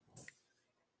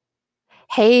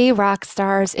Hey, rock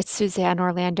stars, it's Suzanne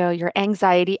Orlando, your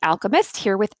anxiety alchemist,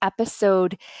 here with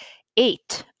episode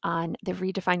 8 on the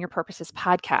Redefine Your Purposes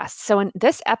podcast. So, in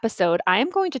this episode, I am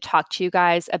going to talk to you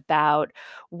guys about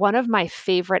one of my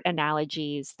favorite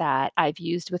analogies that I've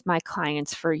used with my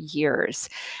clients for years.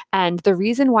 And the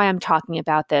reason why I'm talking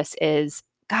about this is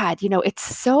God, it's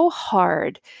so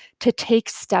hard to take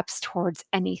steps towards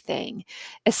anything,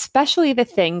 especially the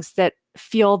things that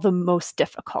feel the most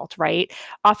difficult, right?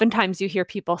 Oftentimes you hear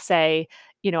people say,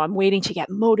 I'm waiting to get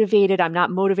motivated. I'm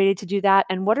not motivated to do that.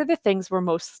 And what are the things we're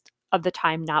most of the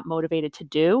time not motivated to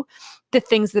do? The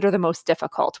things that are the most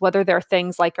difficult, whether they're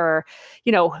things like,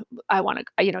 you know, I want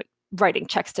to, writing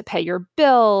checks to pay your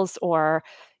bills or,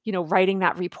 writing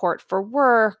that report for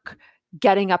work,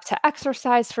 getting up to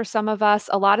exercise for some of us.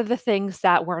 A lot of the things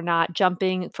that we're not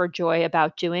jumping for joy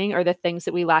about doing are the things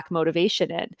that we lack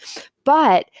motivation in.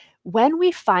 But when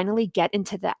we finally get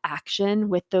into the action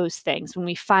with those things, when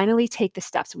we finally take the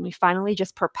steps, when we finally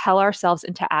just propel ourselves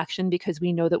into action because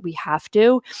we know that we have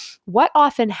to, what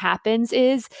often happens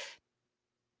is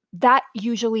that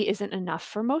usually isn't enough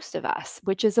for most of us,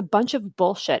 which is a bunch of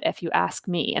bullshit, if you ask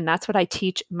me. And that's what I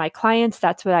teach my clients.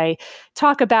 That's what I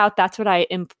talk about. That's what I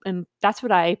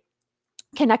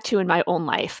connect to in my own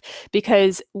life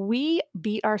because we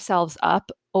beat ourselves up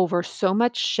over so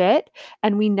much shit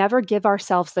and we never give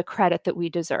ourselves the credit that we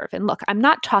deserve. And look, I'm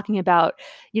not talking about,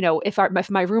 if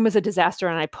my room is a disaster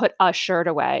and I put a shirt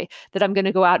away, that I'm going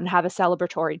to go out and have a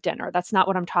celebratory dinner. That's not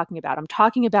what I'm talking about. I'm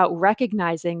talking about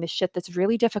recognizing the shit that's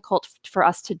really difficult for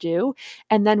us to do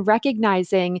and then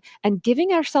recognizing and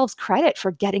giving ourselves credit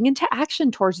for getting into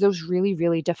action towards those really,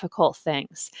 really difficult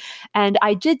things. And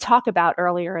I did talk about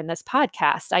earlier in this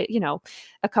podcast,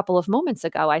 a couple of moments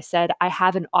ago, I said, I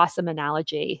have an awesome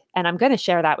analogy, and I'm going to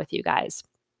share that with you guys.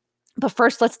 But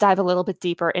first, let's dive a little bit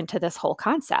deeper into this whole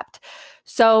concept.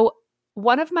 So,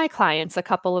 one of my clients a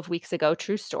couple of weeks ago,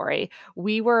 true story,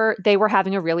 they were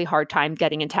having a really hard time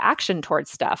getting into action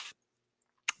towards stuff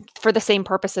for the same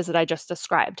purposes that I just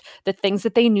described. The things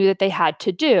that they knew that they had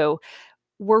to do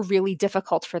were really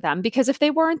difficult for them because if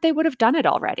they weren't, they would have done it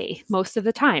already most of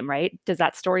the time, right? Does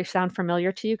that story sound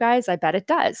familiar to you guys? I bet it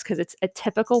does because it's a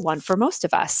typical one for most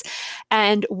of us.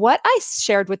 And what I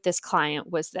shared with this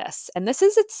client was this, and this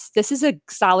is a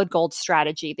solid gold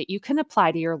strategy that you can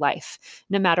apply to your life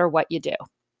no matter what you do.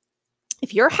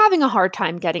 If you're having a hard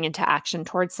time getting into action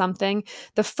towards something,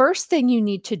 the first thing you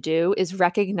need to do is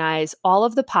recognize all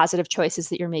of the positive choices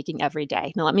that you're making every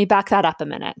day. Now, let me back that up a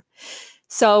minute.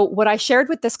 So, what I shared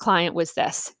with this client was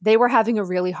this: they were having a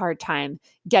really hard time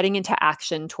getting into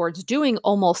action towards doing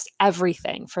almost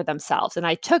everything for themselves. And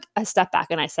I took a step back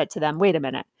and I said to them, wait a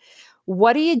minute,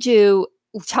 what do you do?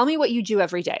 Tell me what you do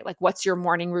every day. Like, what's your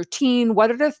morning routine?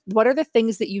 What are the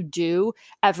things that you do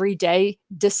every day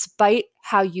despite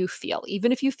how you feel?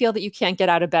 Even if you feel that you can't get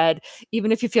out of bed,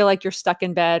 even if you feel like you're stuck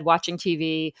in bed watching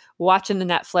TV, watching the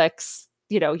Netflix,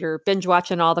 you're binge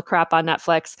watching all the crap on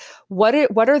Netflix. What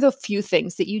are the few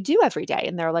things that you do every day?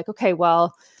 And they're like, okay,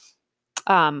 well,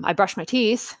 I brush my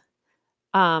teeth.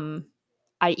 Um,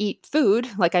 I eat food,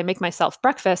 like I make myself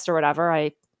breakfast or whatever.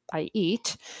 I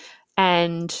eat,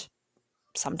 and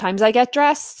sometimes I get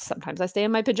dressed. Sometimes I stay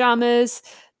in my pajamas,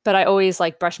 but I always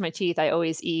like brush my teeth. I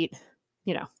always eat,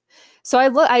 you know. So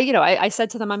I said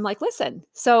to them, I'm like, listen,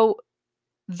 so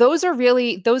those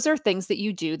are things that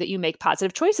you do that you make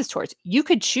positive choices towards. You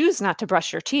could choose not to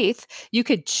brush your teeth. You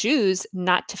could choose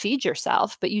not to feed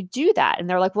yourself, but you do that. And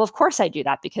they're like, well, of course I do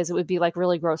that because it would be like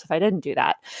really gross if I didn't do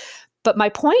that. But my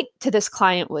point to this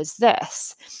client was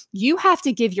this: you have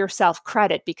to give yourself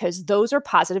credit because those are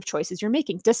positive choices you're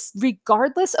making. Just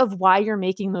regardless of why you're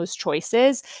making those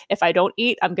choices, if I don't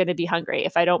eat, I'm going to be hungry.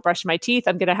 If I don't brush my teeth,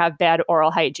 I'm going to have bad oral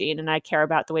hygiene. And I care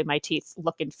about the way my teeth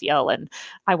look and feel, and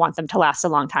I want them to last a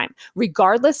long time.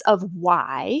 Regardless of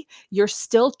why, you're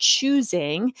still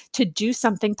choosing to do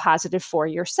something positive for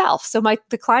yourself. So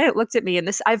the client looked at me, and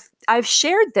I've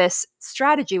shared this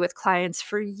strategy with clients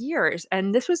for years.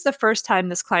 And this was the first time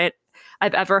this client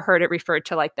I've ever heard it referred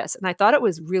to like this. And I thought it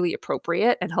was really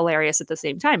appropriate and hilarious at the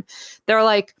same time. They're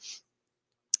like,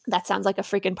 that sounds like a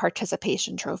freaking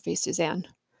participation trophy, Suzanne.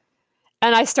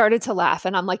 And I started to laugh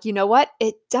and I'm like, you know what?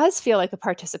 It does feel like a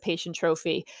participation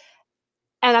trophy.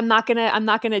 And I'm not going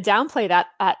to downplay that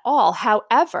at all.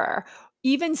 However,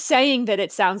 even saying that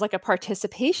it sounds like a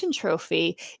participation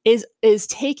trophy is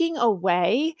taking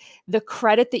away the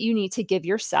credit that you need to give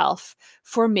yourself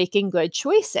for making good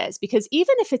choices. Because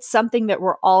even if it's something that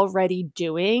we're already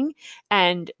doing,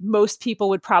 and most people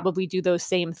would probably do those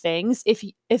same things,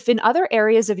 if in other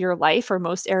areas of your life or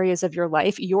most areas of your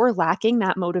life you're lacking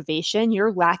that motivation,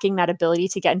 you're lacking that ability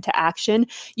to get into action,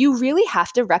 you really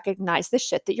have to recognize the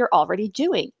shit that you're already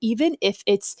doing. Even if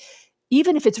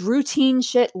it's routine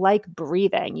shit like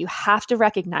breathing, you have to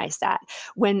recognize that.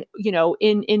 When,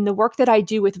 in the work that I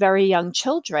do with very young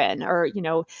children, or,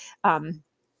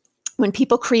 when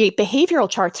people create behavioral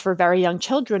charts for very young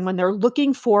children, when they're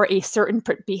looking for a certain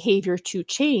behavior to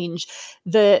change,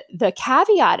 the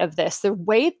caveat of this, the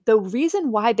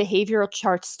reason why behavioral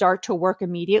charts start to work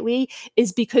immediately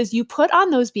is because you put on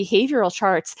those behavioral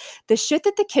charts the shit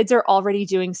that the kids are already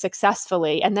doing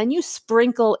successfully, and then you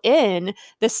sprinkle in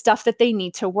the stuff that they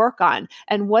need to work on.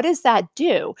 And what does that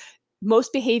do?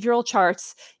 Most behavioral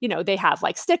charts, they have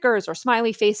like stickers or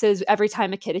smiley faces every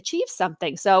time a kid achieves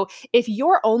something. So if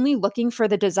you're only looking for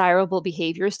the desirable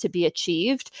behaviors to be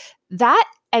achieved,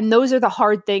 and those are the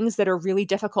hard things that are really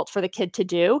difficult for the kid to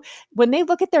do, when they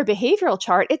look at their behavioral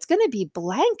chart, it's going to be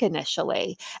blank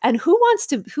initially. And who's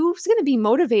going to be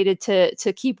motivated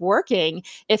to keep working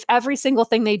if every single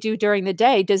thing they do during the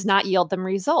day does not yield them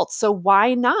results? So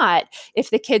why not,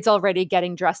 if the kid's already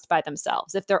getting dressed by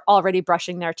themselves, if they're already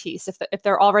brushing their teeth, if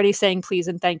they're already saying please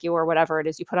and thank you or whatever it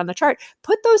is you put on the chart,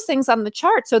 put those things on the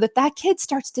chart so that kid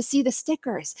starts to see the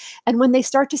stickers. And when they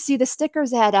start to see the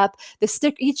stickers add up,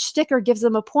 each sticker gives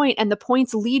them a point, and the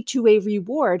points lead to a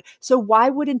reward. So why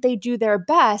wouldn't they do their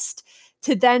best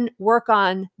to then work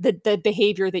on the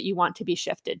behavior that you want to be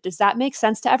shifted? Does that make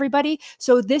sense to everybody?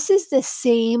 So this is the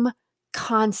same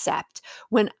concept.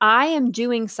 When I am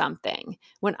doing something,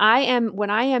 when I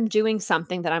am doing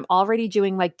something that I'm already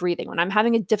doing, like breathing, when I'm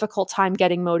having a difficult time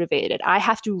getting motivated, I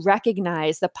have to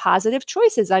recognize the positive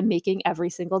choices I'm making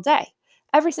every single day.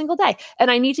 Every single day. And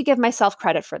I need to give myself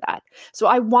credit for that. So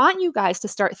I want you guys to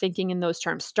start thinking in those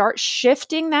terms. Start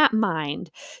shifting that mind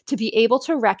to be able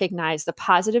to recognize the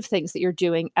positive things that you're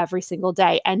doing every single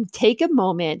day, and take a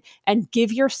moment and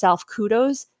give yourself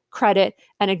kudos, credit,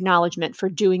 and acknowledgement for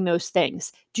doing those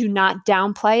things. Do not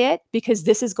downplay it, because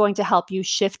this is going to help you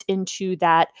shift into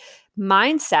that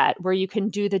mindset where you can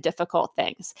do the difficult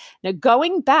things. Now,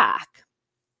 going back,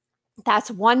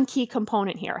 that's one key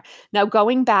component here. Now,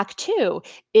 going back to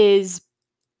is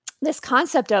this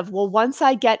concept of, well, once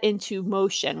I get into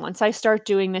motion, once I start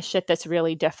doing this shit that's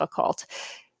really difficult,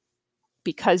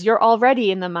 because you're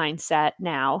already in the mindset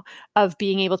now of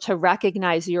being able to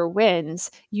recognize your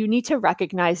wins, you need to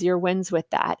recognize your wins with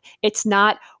that. It's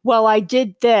not, well, I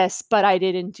did this, but I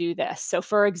didn't do this. So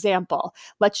for example,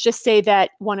 let's just say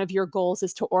that one of your goals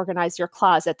is to organize your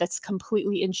closet that's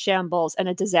completely in shambles and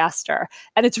a disaster.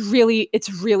 And it's really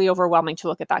overwhelming to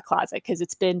look at that closet, because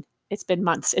it's been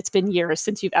months, it's been years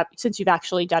since you've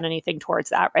actually done anything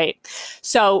towards that, right?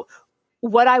 So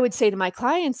what I would say to my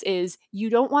clients is, you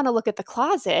don't want to look at the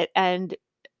closet and,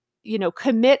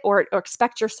 commit or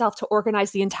expect yourself to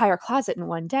organize the entire closet in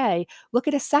one day. Look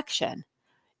at a section.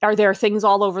 Are there things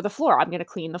all over the floor? I'm going to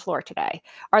clean the floor today.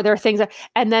 Are there things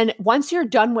and then once you're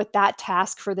done with that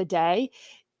task for the day,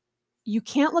 you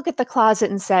can't look at the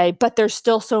closet and say, but there's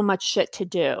still so much shit to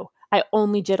do. I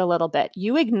only did a little bit.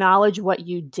 You acknowledge what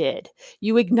you did.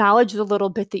 You acknowledge the little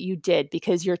bit that you did,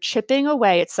 because you're chipping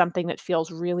away at something that feels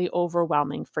really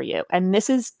overwhelming for you. And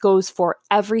this goes for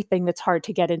everything that's hard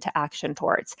to get into action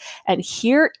towards. And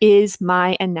here is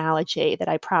my analogy that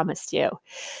I promised you.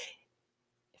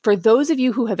 For those of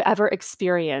you who have ever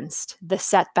experienced the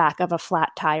setback of a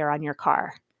flat tire on your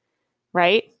car,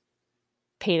 right?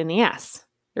 Pain in the ass.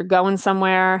 You're going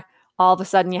somewhere, all of a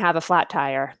sudden you have a flat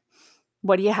tire.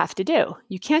 What do you have to do?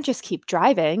 You can't just keep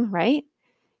driving, right?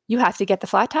 You have to get the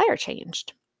flat tire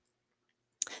changed.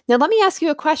 Now, let me ask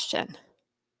you a question.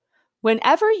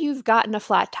 Whenever you've gotten a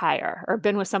flat tire or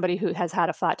been with somebody who has had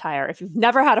a flat tire, if you've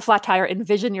never had a flat tire,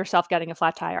 envision yourself getting a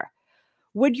flat tire.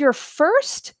 Would your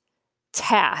first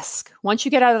task, once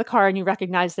you get out of the car and you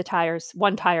recognize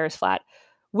one tire is flat,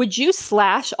 would you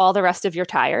slash all the rest of your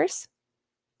tires?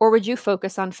 Or would you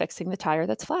focus on fixing the tire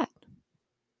that's flat?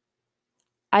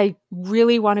 I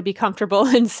really want to be comfortable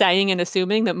in saying and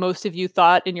assuming that most of you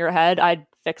thought in your head, I'd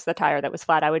fix the tire that was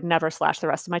flat. I would never slash the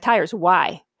rest of my tires.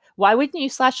 Why? Why wouldn't you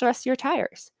slash the rest of your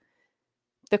tires?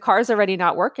 The car's already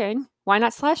not working. Why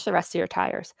not slash the rest of your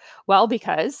tires? Well,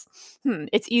 because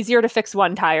it's easier to fix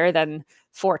one tire than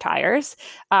 4 tires.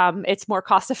 It's more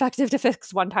cost effective to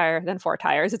fix 1 tire than 4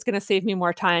 tires. It's going to save me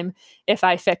more time if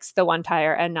I fix the 1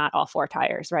 tire and not all 4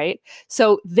 tires, right?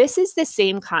 So this is the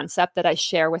same concept that I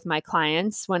share with my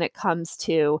clients when it comes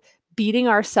to beating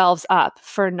ourselves up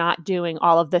for not doing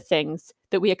all of the things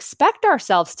that we expect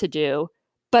ourselves to do,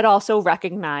 but also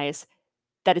recognize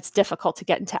that it's difficult to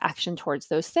get into action towards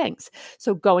those things.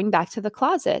 So going back to the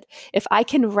closet, if I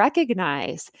can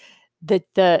recognize that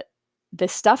the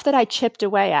stuff that I chipped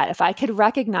away at, if I could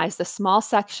recognize the small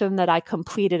section that I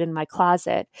completed in my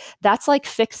closet, that's like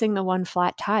fixing the 1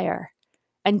 flat tire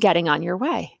and getting on your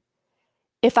way.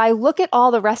 If I look at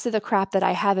all the rest of the crap that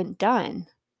I haven't done,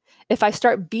 if I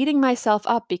start beating myself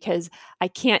up because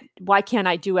why can't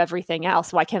I do everything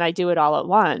else? Why can't I do it all at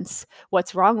once?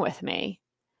 What's wrong with me?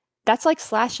 That's like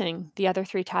slashing the other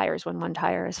 3 tires when 1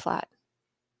 tire is flat.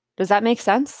 Does that make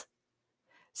sense?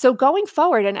 So going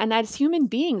forward, and as human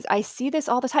beings, I see this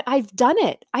all the time. I've done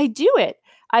it. I do it.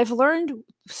 I've learned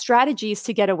strategies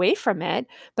to get away from it,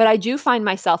 but I do find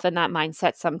myself in that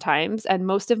mindset sometimes. And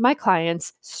most of my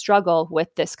clients struggle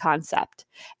with this concept.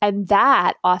 And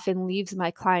that often leaves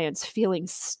my clients feeling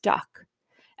stuck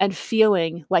and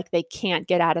feeling like they can't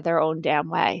get out of their own damn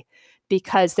way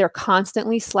because they're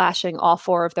constantly slashing all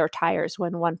 4 of their tires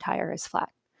when 1 tire is flat.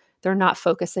 They're not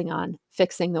focusing on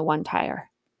fixing the 1 tire.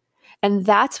 And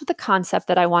that's the concept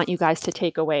that I want you guys to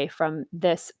take away from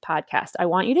this podcast. I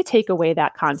want you to take away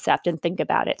that concept and think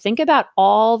about it. Think about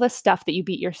all the stuff that you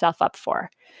beat yourself up for.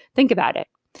 Think about it.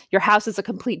 Your house is a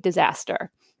complete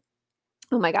disaster.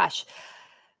 Oh my gosh,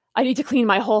 I need to clean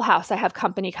my whole house. I have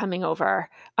company coming over.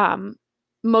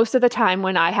 Most of the time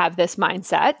when I have this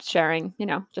mindset, sharing,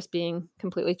 just being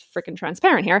completely freaking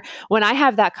transparent here, when I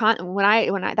have that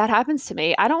that happens to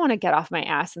me, I don't want to get off my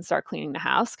ass and start cleaning the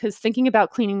house because thinking about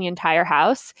cleaning the entire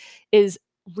house is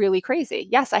really crazy.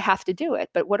 Yes, I have to do it,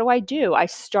 but what do? I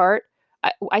start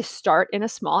in a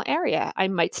small area. I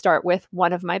might start with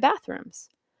one of my bathrooms.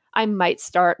 I might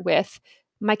start with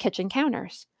my kitchen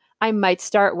counters. I might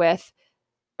start with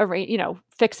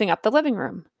fixing up the living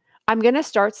room. I'm going to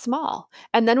start small.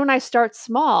 And then when I start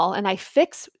small and I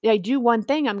do one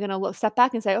thing, I'm going to step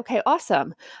back and say, okay,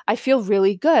 awesome. I feel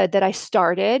really good that I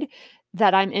started,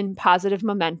 that I'm in positive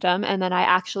momentum, and then I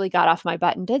actually got off my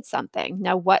butt and did something.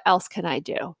 Now, what else can I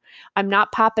do? I'm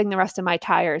not popping the rest of my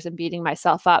tires and beating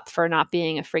myself up for not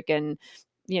being a freaking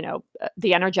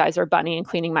the Energizer bunny and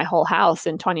cleaning my whole house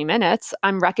in 20 minutes.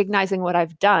 I'm recognizing what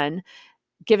I've done,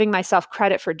 giving myself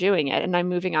credit for doing it, and I'm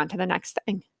moving on to the next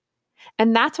thing.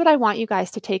 And that's what I want you guys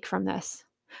to take from this.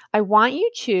 I want you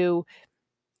to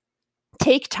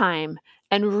take time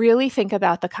and really think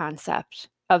about the concept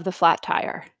of the flat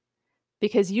tire,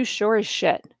 because you sure as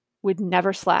shit would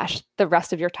never slash the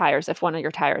rest of your tires if one of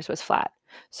your tires was flat.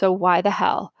 So why the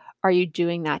hell are you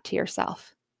doing that to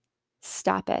yourself?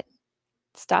 Stop it.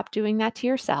 Stop doing that to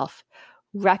yourself.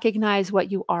 Recognize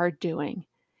what you are doing.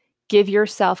 Give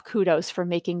yourself kudos for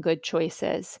making good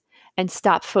choices and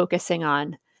stop focusing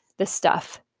on the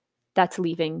stuff that's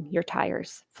leaving your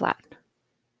tires flat.